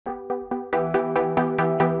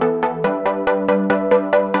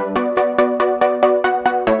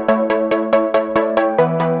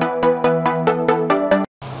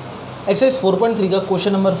Exercise 4.3 का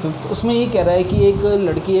question number 5, उसमें ये कह रहा है कि एक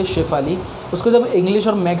लड़की है शेफाली, उसको जब इंग्लिश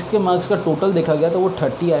और मैथ्स के मार्क्स का टोटल देखा गया तो वो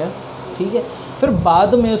 30 आया, ठीक है। फिर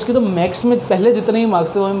बाद में उसके तो मैथ्स में पहले जितने ही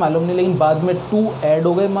मार्क्स थे वो हमें मालूम नहीं, लेकिन बाद में 2 ऐड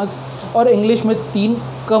हो गए मार्क्स और इंग्लिश में 3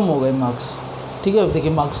 कम हो गए मार्क्स, ठीक है।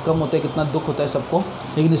 देखिए मार्क्स कम होते हैं कितना दुख होता है सबको,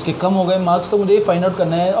 लेकिन इसके कम हो गए मार्क्स, तो मुझे ये फाइंड आउट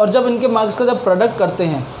करना है। और जब इनके मार्क्स का जब प्रोडक्ट करते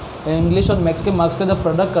हैं, इंग्लिश और मैथ्स के मार्क्स का जब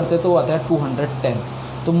प्रोडक्ट करते हैं तो वो आता है 210।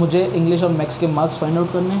 तो मुझे इंग्लिश और मैथ्स के मार्क्स फाइंड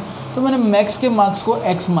आउट करने हैं। तो मैंने मैथ्स के मार्क्स को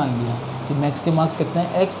x मान लिया कि मैथ्स के मार्क्स कितने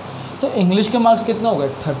हैं x, तो इंग्लिश के मार्क्स कितना हो गए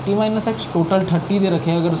 30 माइनस x, टोटल 30 दे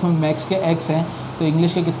रखे हैं। अगर उसमें मैथ्स के x हैं तो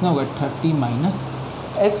इंग्लिश के कितने हो गए 30 माइनस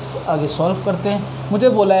x। आगे सॉल्व करते हैं। मुझे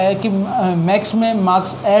बोला है कि मैथ्स में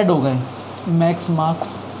मार्क्स ऐड हो गए, maths marks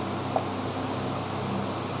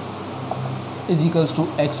is equals to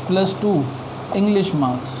x plus 2, English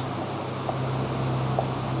marks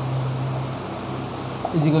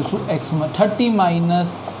is equal to x 30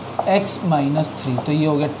 minus x minus 3, तो ये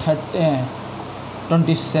हो गया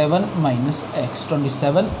 27 माइनस एक्स,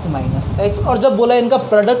 27 माइनस एक्स। और जब बोला इनका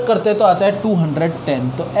प्रोडक्ट करते हैं तो आता है 210,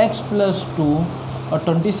 तो x प्लस 2 और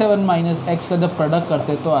 27 माइनस एक्स का जब प्रोडक्ट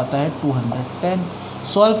करते हैं तो आता है 210।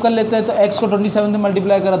 सॉल्व कर लेते हैं। तो x को 27 से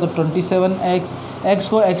मल्टीप्लाई करा तो 27x, x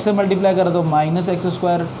को x से मल्टीप्लाई करा तो माइनस एक्स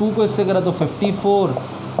स्क्वायर, 2 को इससे करा तो 54,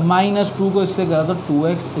 माइनस 2 को इससे करा तो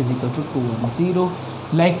 2x is equal to 210।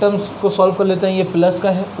 Like terms को सॉल्व कर लेते हैं। ये प्लस का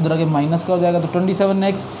है, उधर आगे माइनस का हो जाएगा, तो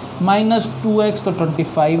 27x माइनस 2x तो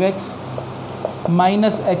 25x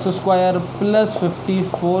minus x square plus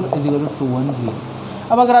 54 is equal to 210।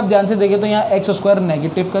 अब अगर आप ध्यान से देखें तो यहाँ एक्स स्क्वायर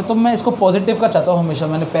नेगेटिव का है, तो मैं इसको पॉजिटिव का चाहता हूँ हमेशा।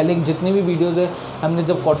 मैंने पहले जितनी भी वीडियोज़ है, हमने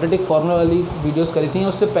जब क्वाड्रेटिक फार्मूला वाली वीडियोज़ करी थी,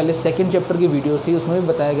 उससे पहले सेकंड चैप्टर की वीडियोज़ थी, उसमें भी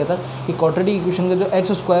बताया गया था कि क्वाड्रेटिक इक्वेशन का जो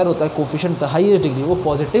एक्स स्क्वायर होता है कोफिशिएंट हाईएस्ट डिग्री, वो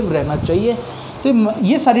पॉजिटिव रहना चाहिए। तो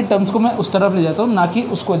ये सारी टर्म्स को मैं उस तरफ ले जाता हूँ, ना कि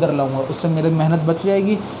उसको इधर लाऊंगा, उससे मेरी मेहनत बच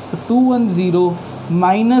जाएगी। तो 210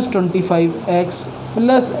 minus 25x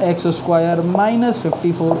plus x square minus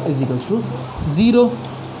 54 is equal to 0।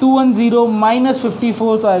 210 minus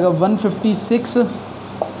 54 तो आएगा 156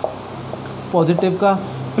 पॉजिटिव का,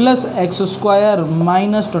 plus x square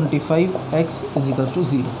minus 25x is equal to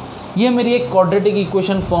 0। ये मेरी एक क्वाड्रेटिक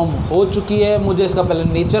इक्वेशन फॉर्म हो चुकी है। मुझे इसका पहले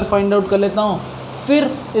नेचर फाइंड आउट कर लेता हूँ,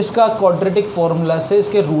 फिर इसका क्वाड्रेटिक फार्मूला से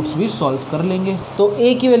इसके रूट्स भी सॉल्व कर लेंगे। तो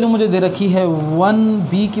a की वैल्यू मुझे दे रखी है 1,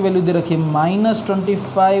 b की वैल्यू दे रखी है माइनस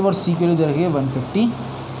 25 और c की वैल्यू दे रखी है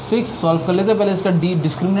 156। सॉल्व कर लेते हैं। पहले इसका d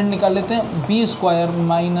डिस्क्रिमिनेंट निकाल लेते हैं, b square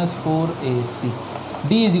minus 4ac,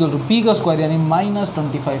 d is equal to b का स्क्वायर यानी माइनस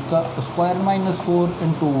 25 का स्क्वायर माइनस 4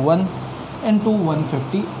 इंटू 1 इंटू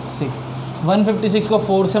 156। 156 को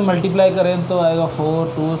 4 से मल्टीप्लाई करें तो आएगा 4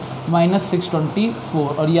 2 माइनस 624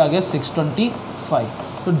 और ये आ गया 625।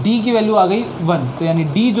 तो d की वैल्यू आ गई 1, तो यानी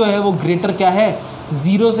d जो है वो ग्रेटर क्या है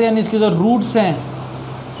 0 से, यानी इसके जो रूट्स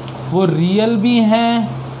हैं वो रियल भी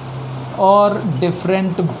हैं और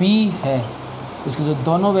डिफरेंट भी है। इसकी जो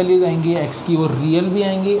दोनों वैल्यूज आएंगी x की वो रियल भी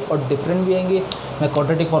आएंगी और डिफरेंट भी आएंगी। मैं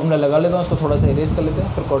क्वाड्रेटिक फार्मूला लगा लेता हूँ, उसको थोड़ा सा इरेज कर लेते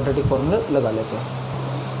हैं, फिर क्वाड्रेटिक फार्मूला लगा लेते हैं।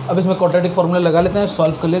 अब इसमें क्वाड्रेटिक फार्मूला लगा लेते हैं,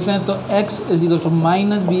 सॉल्व कर लेते हैं। तो x is equal to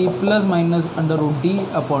minus B plus minus under root D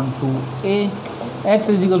upon 2a, x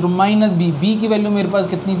is equal to minus B, B की वैल्यू मेरे पास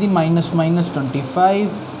कितनी थी माइनस 25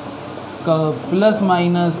 का plus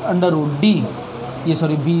minus under root D, ये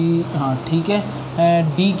सॉरी बी, हाँ ठीक है,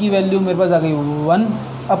 डी की वैल्यू मेरे पास आ गई 1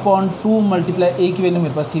 अपॉन 2 मल्टीप्लाई a की वैल्यू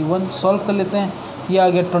मेरे पास थी 1। सॉल्व कर लेते हैं। ये आ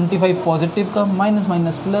गया 25 पॉजिटिव का minus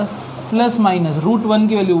minus plus plus minus root 1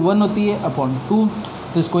 की वैल्यू 1 होती है अपॉन 2,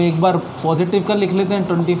 तो इसको एक बार पॉजिटिव का लिख लेते हैं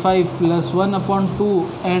 25 plus 1 upon 2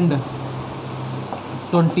 and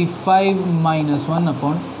 25 minus 1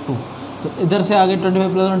 upon 2। तो इधर से आ गए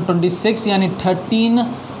 25 प्लस 1 26 यानी 13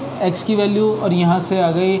 x की वैल्यू, और यहाँ से आ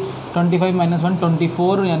गई 25 माइनस 1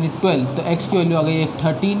 24 यानी 12, तो x की वैल्यू आ गई एक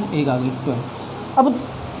 13, एक आ गई 12। अब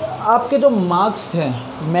आपके जो मार्क्स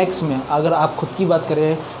हैं मैथ्स में, अगर आप खुद की बात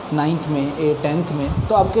करें 9th में 10th में,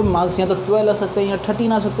 तो आपके मार्क्स या तो 12 आ सकते हैं या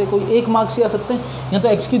 13 आ सकते हैं, कोई एक मार्क्स ही आ सकते हैं। या तो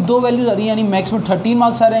x की 2 वैल्यूज आ रही हैं, यानी मैथ्स में 13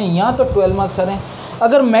 मार्क्स आ रहे हैं, या तो 12 मार्क्स आ रहे हैं।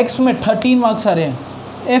 अगर मैथ्स में 13 मार्क्स आ रहे हैं,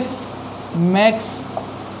 if maths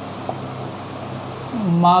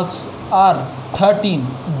marks are 13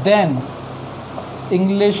 then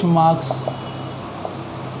English marks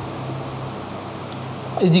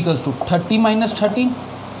is equals to 30 minus 13,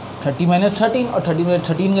 30 minus 13 और 30 में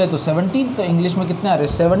 13 गए तो 17, तो इंग्लिश में कितने आ रहे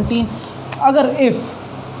 17। अगर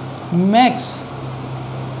if maths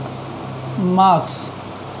marks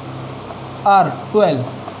are 12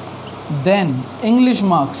 then English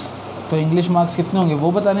marks, तो इंग्लिश मार्क्स कितने होंगे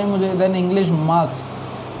वो बताने हैं मुझे। Then English marks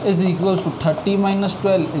is equals to 30 minus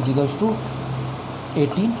 12 is equals to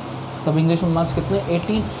 18। तब इंग्लिश में मार्क्स कितने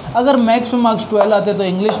 18। अगर मैथ्स में मार्क्स 12 आते हैं तो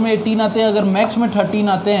इंग्लिश में 18 आते हैं, अगर मैथ्स में 13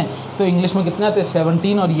 आते हैं तो इंग्लिश में कितने आते हैं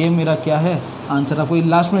 17। और ये मेरा क्या है आंसर। आपको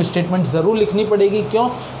लास्ट में स्टेटमेंट ज़रूर लिखनी पड़ेगी, क्यों?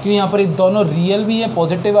 क्योंकि यहाँ पर ये दोनों रियल भी हैं,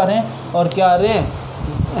 पॉजिटिव आ रहे हैं और क्या आ रहे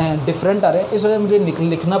हैं डिफरेंट आ रहे हैं, इस वजह से मुझे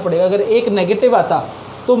लिखना पड़ेगा। अगर एक नेगेटिव आता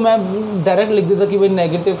तो मैं डायरेक्ट लिख देता कि भाई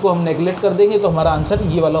नेगेटिव को हम नेगलेक्ट कर देंगे तो हमारा आंसर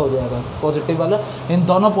ये वाला हो जाएगा पॉजिटिव वाला। इन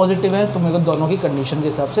दोनों पॉजिटिव हैं तो मेरे को दोनों की कंडीशन के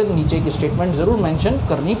हिसाब से नीचे एक स्टेटमेंट ज़रूर मेंशन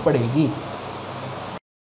करनी पड़ेगी।